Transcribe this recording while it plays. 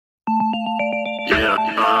Yeah,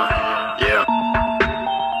 yeah.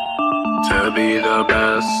 To be the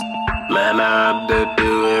best, man, I have to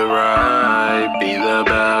do it right. Be the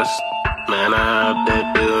best, man, I have to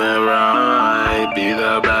do it right. Be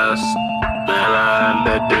the best, man, I have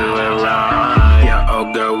to do it right. Yeah,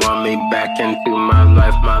 old girl want me back into my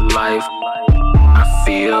life, I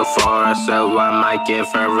feel for her, so I might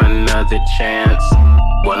give her another chance.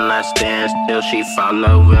 One night stand, still she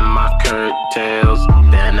following my curtails.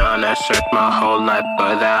 Been on that search my whole life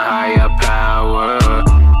for that higher power.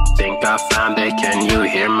 Think I found it, can you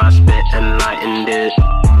hear my spit enlightened it?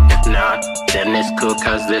 If not, then it's cool,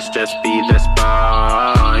 cause this just be the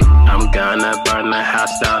spark. I'm gonna burn the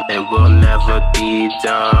house down, it will never be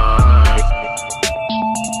dark.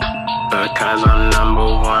 Because I'm number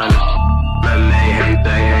one. Man, they hate,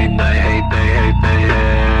 they hate, they hate, they hate, they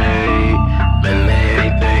hate. Man, they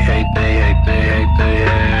hate, they hate, they hate, they hate, they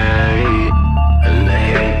hate. And they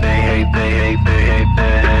hate, they hate, they hate, they hate,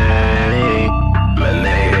 they hate. Man,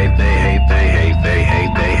 they hate, they hate, they hate, they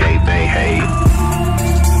hate, they hate, they hate.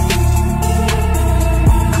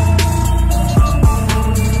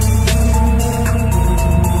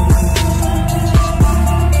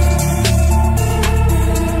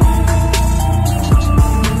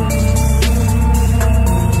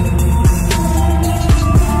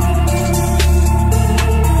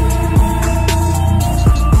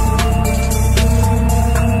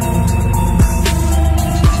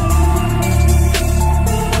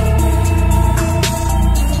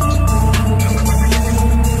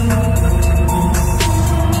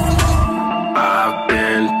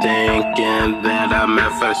 That I'm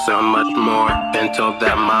meant for so much more. Been told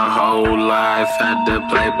that my whole life had to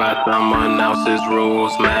play by someone else's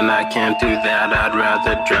rules. Man, I can't do that, I'd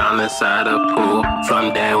rather drown inside a pool.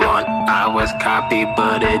 From day one, I was copied,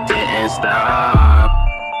 but it didn't stop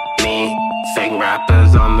me. Fake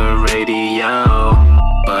rappers on the radio,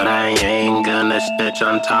 but I ain't gonna snitch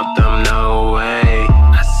on top them, no way.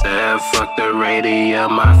 I said fuck the radio,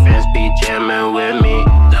 my fans be jamming with me.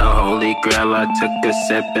 The holy grail, I took a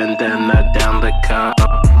sip and then I downed the cup.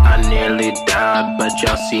 I nearly died, but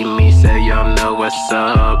y'all see me, say y'all know what's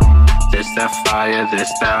up. This that fire,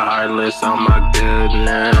 this that heartless, oh my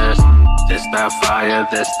goodness. This that fire,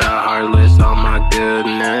 this that heartless, oh my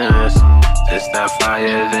goodness. This that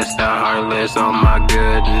fire, this that heartless, oh my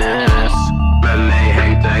goodness. Man, they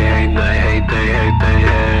hate, they hate, they hate, they hate, they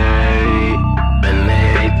hate.